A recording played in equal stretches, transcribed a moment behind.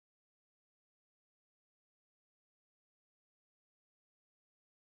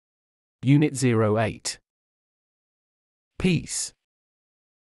Unit-08. Peace.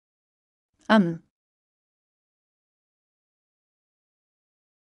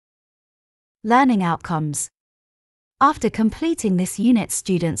 Learning outcomes. After completing this unit,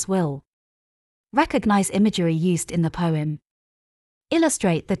 students will recognize imagery used in the poem,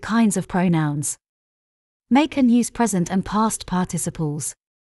 illustrate the kinds of pronouns, make and use present and past participles,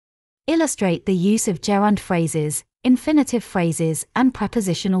 illustrate the use of gerund phrases, infinitive phrases, and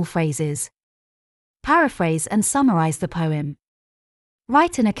prepositional phrases, paraphrase and summarize the poem,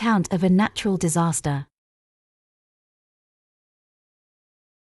 write an account of a natural disaster.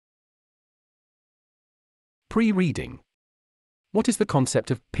 Pre-reading. What is the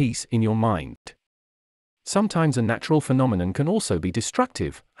concept of peace in your mind? Sometimes a natural phenomenon can also be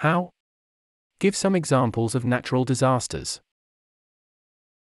destructive. How? Give some examples of natural disasters.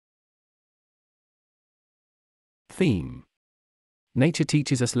 Theme. Nature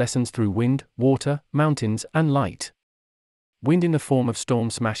teaches us lessons through wind, water, mountains, and light. Wind in the form of storm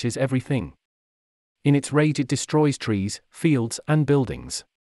smashes everything. In its rage it destroys trees, fields, and buildings.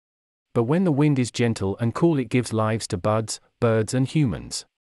 But when the wind is gentle and cool, it gives lives to buds, birds, and humans.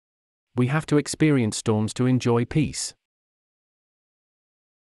 We have to experience storms to enjoy peace.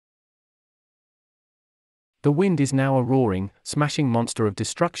 The wind is now a roaring, smashing monster of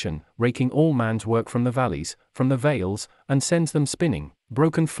destruction, raking all man's work from the valleys, from the vales, and sends them spinning,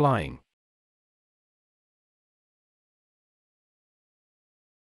 broken flying.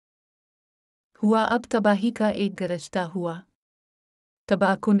 हुआ अब तबाही का एक गरजता हुआ,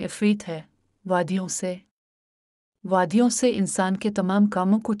 तबाहकुन इफरीत है, वादियों से इंसान के तमाम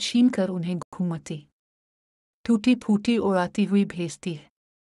कामों को छीन कर उन्हें घूमती, टूटी फूटी उड़ाती हुई भेजती है.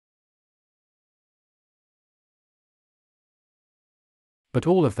 But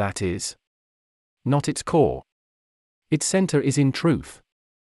all of that is not its core. Its center is in truth.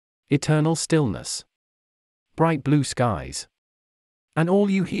 Eternal stillness. Bright blue skies. And all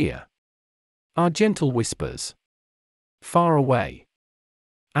you hear are gentle whispers. Far away.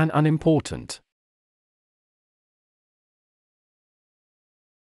 And unimportant.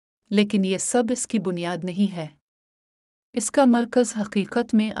 लेकिन ये सब इसकी बुनियाद नहीं है. इसका मरकज़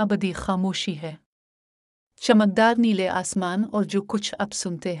हकीकत में अबदी खामोशी है. चमकदार नीले आसमान और जो कुछ अब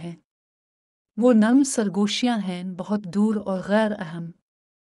सुनते हैं, वो नर्म सरगोशियां हैं, बहुत दूर और गैर अहम.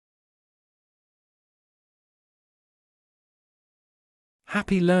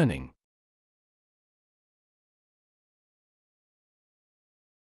 Happy learning.